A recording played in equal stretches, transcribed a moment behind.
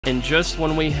And just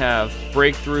when we have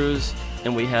breakthroughs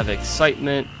and we have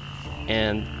excitement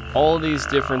and all these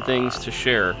different things to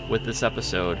share with this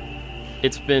episode,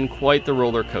 it's been quite the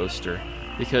roller coaster.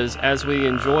 Because as we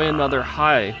enjoy another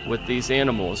high with these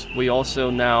animals, we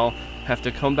also now have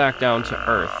to come back down to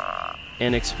earth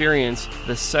and experience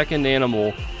the second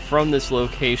animal from this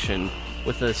location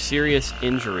with a serious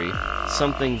injury,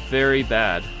 something very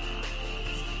bad.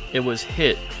 It was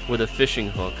hit with a fishing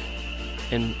hook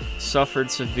and suffered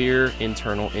severe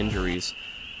internal injuries.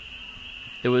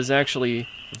 It was actually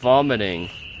vomiting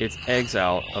its eggs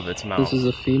out of its mouth. This is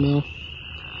a female.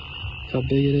 Look how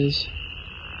big it is.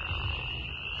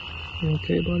 You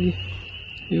okay, buddy?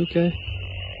 You okay?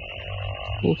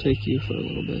 We'll take you for a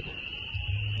little bit.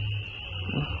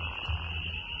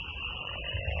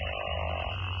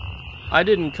 I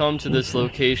didn't come to this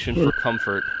location for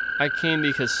comfort. I came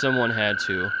because someone had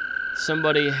to.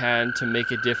 Somebody had to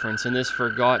make a difference in this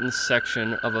forgotten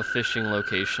section of a fishing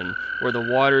location, where the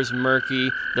water's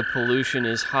murky, the pollution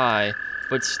is high,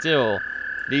 but still,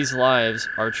 these lives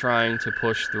are trying to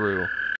push through.